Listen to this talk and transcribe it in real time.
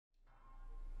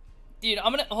Dude,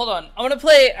 hold on. I'm gonna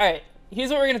play. All right.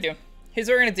 Here's what we're gonna do.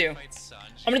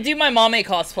 I'm gonna do my Mame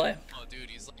cosplay. Oh, dude,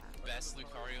 he's like the best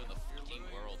Lucario in the freaking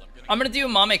world. I'm gonna do a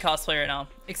Mame cosplay right now.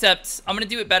 Except I'm gonna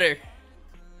do it better.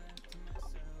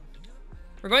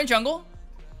 We're going jungle,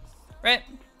 right?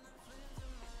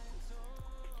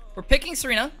 We're picking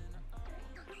Sareena.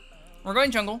 We're going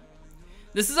jungle.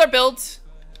 This is our build,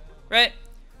 right?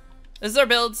 This is our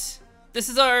build. This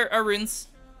is our runes.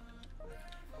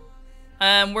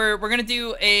 We're gonna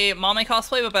do a Mame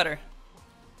cosplay, but better.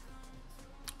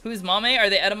 Who's Mame? Are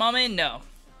they edamame? No.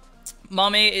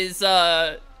 Mame is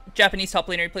Japanese top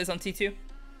laner. He plays on T2.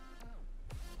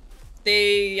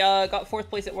 They got 4th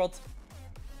place at Worlds.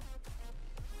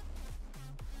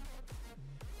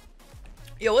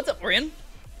 Yo, what's up, Orion?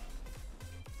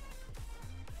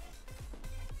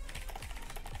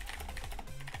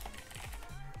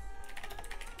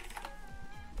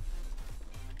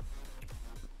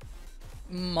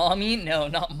 Mommy? No,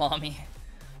 not mommy.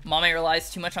 Mame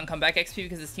relies too much on comeback XP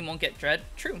because his team won't get Dread.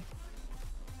 True.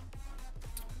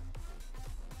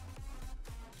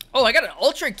 Oh, I got an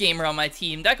Ultra Gamer on my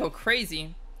team. That go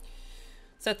crazy.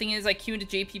 Sad thing is, I queue into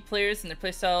JP players and their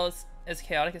playstyle is as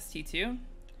chaotic as T2.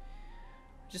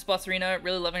 Just bought TSAREENA.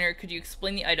 Really loving her. Could you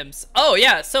explain the items? Oh,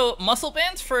 yeah. So, muscle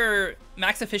bands for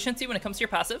max efficiency when it comes to your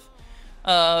passive.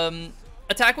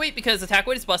 Attack weight because attack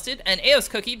weight is busted, and Aeos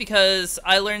Cookie because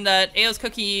I learned that Aeos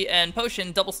Cookie and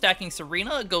Potion double stacking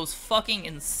TSAREENA goes fucking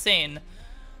insane.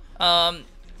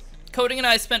 Coding and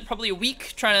I spent probably a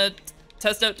week trying to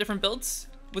test out different builds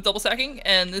with double stacking,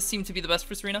 and this seemed to be the best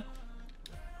for TSAREENA.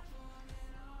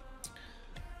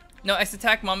 No X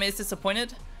attack, Mame is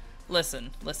disappointed.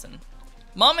 Listen.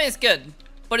 Mame is good,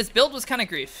 but his build was kind of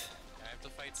grief. I have to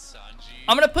fight Sanji.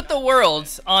 I'm gonna put the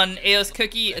world on Aeos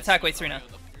Cookie attack weight TSAREENA.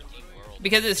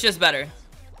 Because it's just better.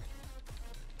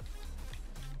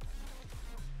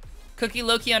 Cookie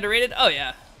low-key underrated? Oh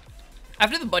yeah.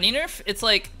 After the bunny nerf, it's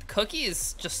like Cookie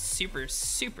is just super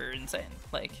insane.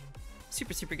 Like,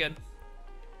 super good.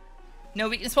 No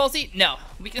weakness policy? No.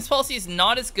 Weakness policy is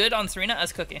not as good on TSAREENA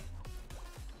as Cookie.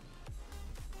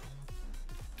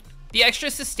 The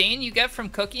extra sustain you get from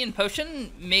Cookie and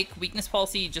Potion make weakness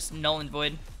policy just null and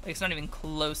void. Like, it's not even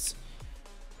close.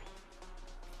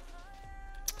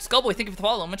 Skullboy, thank you for the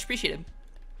follow. Much appreciated.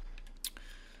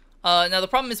 Now, the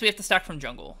problem is we have to stack from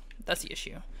jungle. That's the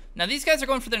issue. Now, these guys are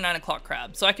going for their 9 o'clock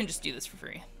crab, so I can just do this for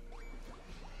free.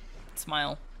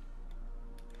 Smile.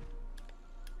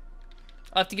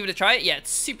 I'll have to give it a try. Yeah,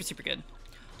 it's super good.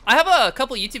 I have a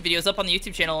couple YouTube videos up on the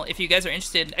YouTube channel if you guys are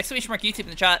interested. Exclamation mark YouTube in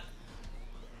the chat.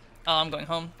 Oh, I'm going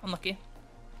home. Unlucky.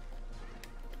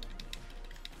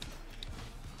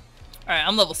 Alright,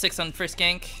 I'm level 6 on first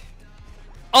gank.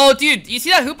 Oh, dude, you see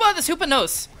that Hoopa? This Hoopa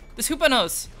knows. This Hoopa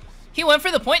knows. He went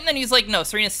for the point and then he's like, no,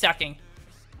 TSAREENA's stacking.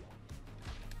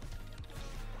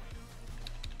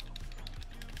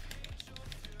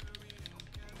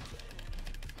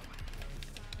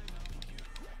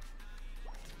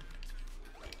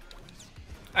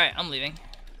 Alright, I'm leaving.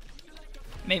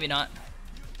 Maybe not.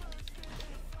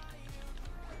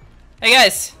 Hey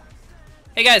guys!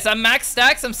 Hey guys, I'm max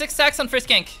stacks. I'm 6 stacks on first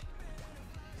gank.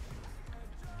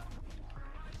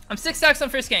 I'm 6 stacks on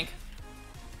first gank.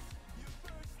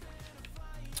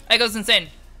 That goes insane.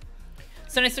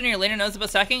 Sunny your laner knows about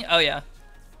stacking? Oh yeah.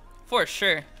 For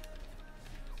sure.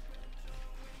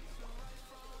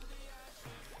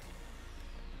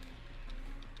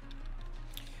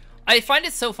 I find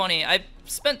it so funny. I've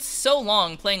spent so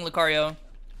long playing Lucario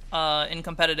in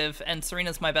competitive, and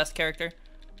TSAREENA's my best character.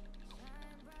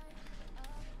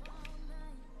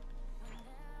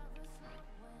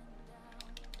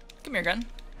 Come here, gun.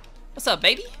 What's up,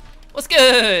 baby? What's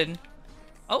good?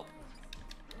 Oh.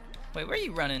 Wait, where are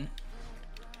you running?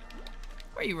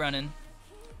 Where are you running?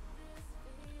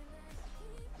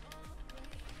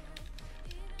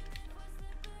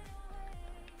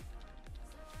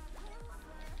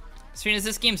 TSAREENA, is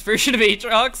this game's version of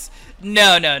Aatrox?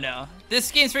 No. This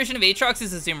game's version of Aatrox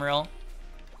is a Zoomeril.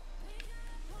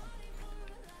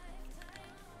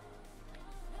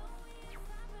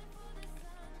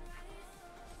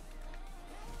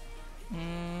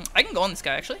 I can go on this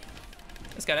guy, actually.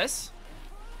 This guy does.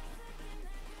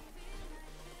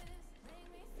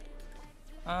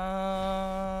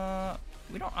 I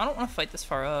don't want to fight this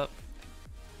far up.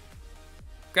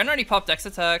 Gren already popped X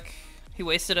attack. He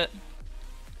wasted it.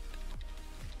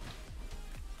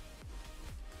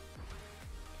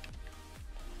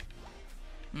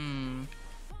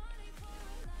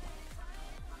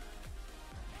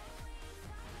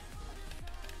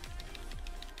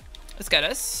 This guy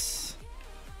does.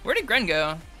 Where did Gren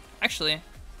go? Actually.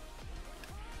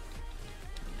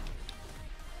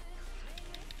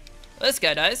 This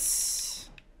guy dies.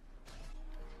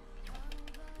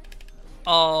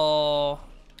 Oh.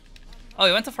 Oh,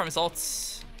 he went to farm his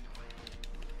ults.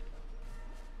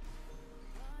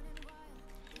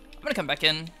 I'm gonna come back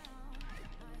in.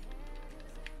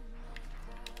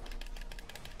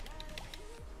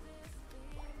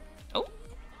 Oh.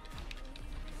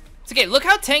 It's okay. Look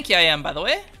how tanky I am, by the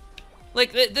way.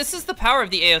 Like, this is the power of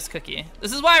the Aos cookie.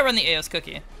 This is why I run the Aos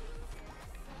cookie.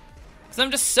 Because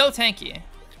I'm just so tanky.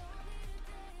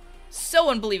 So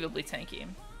unbelievably tanky.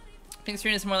 I think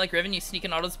TSAREENA is more like Riven. You sneak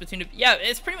in autos between... Yeah,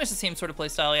 it's pretty much the same sort of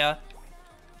playstyle, yeah.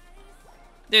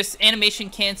 There's animation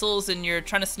cancels, and you're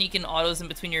trying to sneak in autos in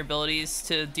between your abilities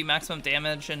to do maximum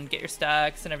damage and get your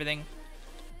stacks and everything.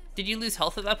 Did you lose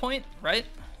health at that point? Right?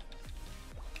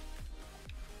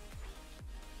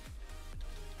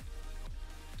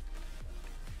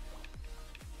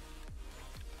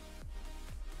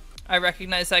 I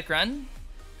recognize that grunt.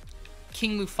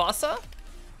 King Mufasa?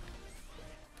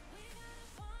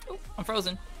 Oh, I'm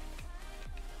frozen.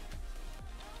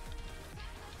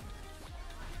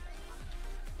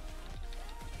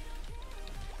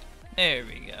 There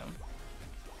we go.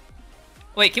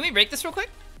 Wait, can we break this real quick?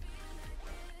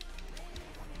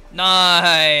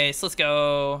 Nice, let's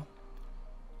go.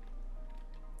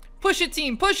 Push it,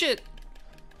 team, push it.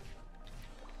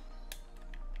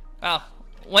 Wow.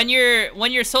 When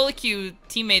your solo queue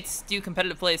teammates do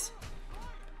competitive plays.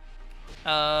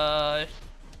 What?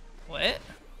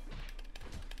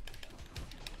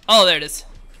 Oh, there it is.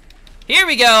 Here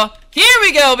we go. Here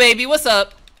we go, baby. What's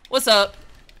up? What's up?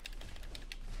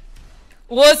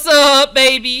 What's up,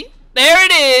 baby? There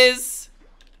it is.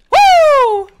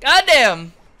 Woo!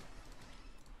 Goddamn.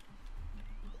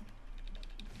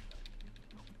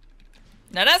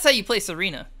 Now that's how you play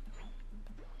TSAREENA.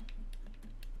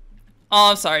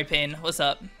 Oh, I'm sorry, Pain. What's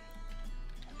up?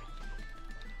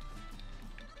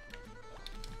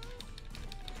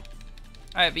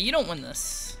 Alright, but you don't win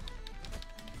this.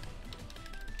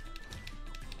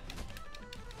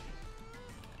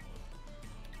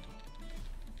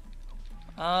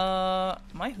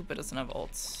 My Hoopa doesn't have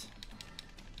ults.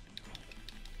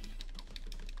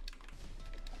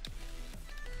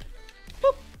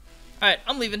 Boop. Alright,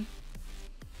 I'm leaving.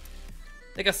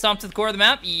 They got stomped to the core of the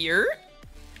map. Yer.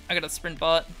 I got a sprint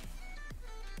bot.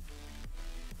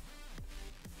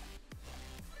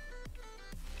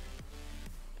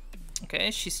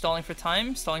 Okay, she's stalling for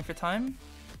time. Stalling for time.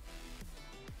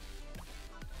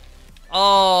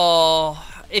 Oh,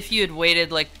 if you had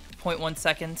waited like 0.1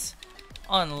 seconds.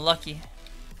 Unlucky.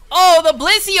 Oh, the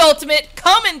Blissey ultimate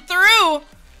coming through!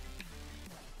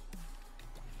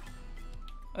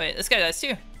 Wait, this guy dies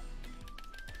too.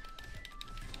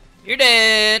 You're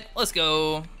dead. Let's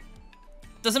go.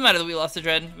 Doesn't matter that we lost the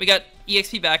Dread. We got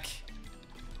EXP back.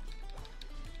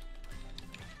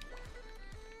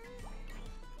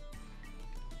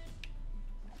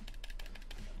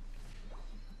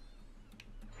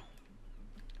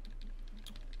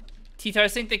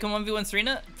 T-Tars think they can 1v1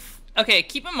 TSAREENA? Okay,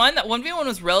 keep in mind that 1v1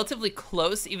 was relatively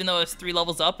close, even though it was 3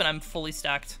 levels up and I'm fully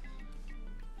stacked.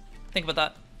 Think about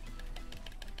that.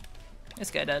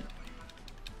 This guy dead.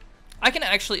 I can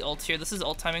actually ult here. This is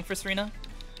ult timing for TSAREENA.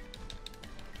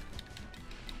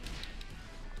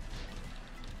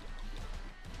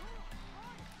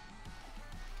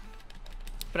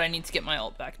 But I need to get my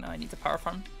ult back now. I need to power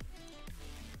farm.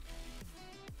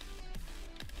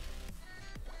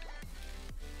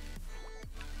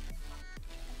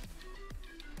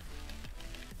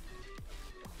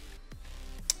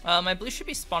 My blue should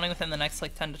be spawning within the next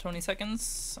like 10 to 20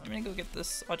 seconds. I'm gonna go get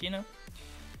this Audino.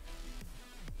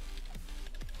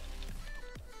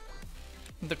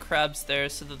 The crab's there,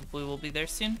 so that the blue will be there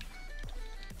soon.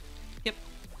 Yep.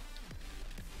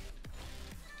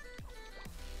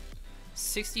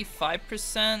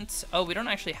 65%. Oh, we don't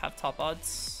actually have top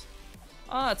odds.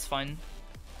 Ah, that's fine.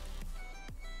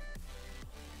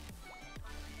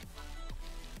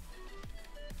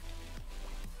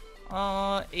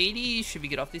 80 should be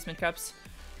good off these mid caps.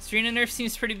 TSAREENA nerf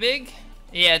seems pretty big.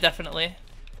 Yeah, definitely.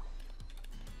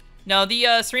 No, the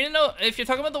TSAREENA note, if you're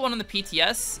talking about the one on the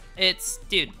PTS, it's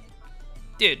dude.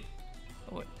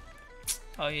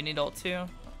 Oh, you need ult too? Yeah,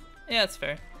 that's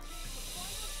fair.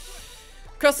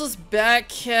 Crustle's back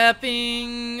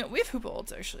capping. We have Hoopa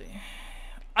ults actually.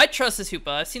 I trust this Hoopa.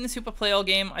 I've seen this Hoopa play all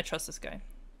game. I trust this guy.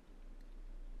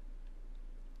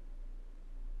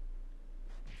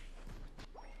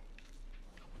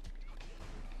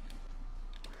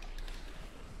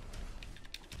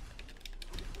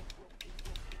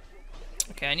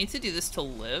 Okay, I need to do this to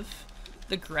live.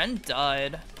 The Gren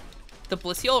died. The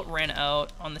Blissey ult ran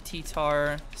out on the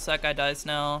T-Tar, so that guy dies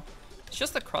now. It's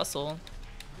just the Crustle.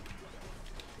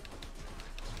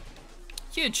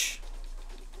 Huge.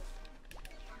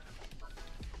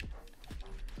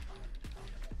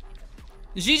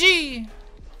 GG.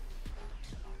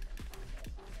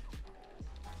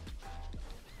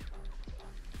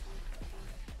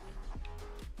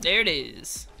 There it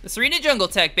is. The TSAREENA jungle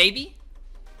tech, baby.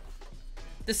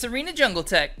 The TSAREENA jungle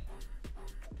tech.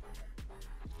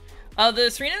 The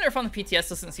TSAREENA nerf on the PTS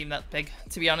doesn't seem that big,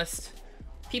 to be honest.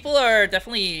 People are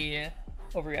definitely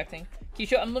overreacting. Can you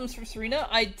show emblems for TSAREENA?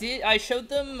 I showed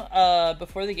them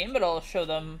before the game, but I'll show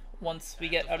them once we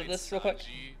get out of this real quick.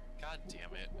 God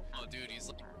damn it. Oh dude, he's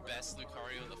like best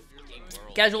Lucario in the freaking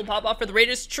world. Casual pop off for the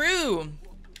Raiders, true.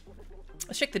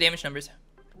 Let's check the damage numbers.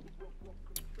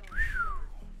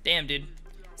 Damn, dude.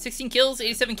 16 kills,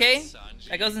 87k.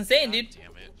 That goes insane, dude.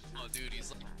 Damn it. Oh dude,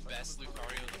 he's like best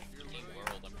Lucario in the freaking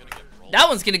world. I'm gonna get rolled. That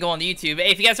one's gonna go on the YouTube.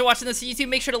 Hey, if you guys are watching this on YouTube,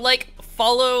 make sure to like,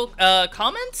 follow,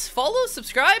 comment, follow,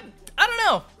 subscribe. I don't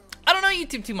know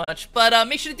YouTube too much, but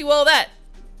make sure to do all that.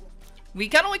 We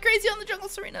kind of went crazy on the jungle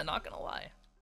TSAREENA, not gonna lie.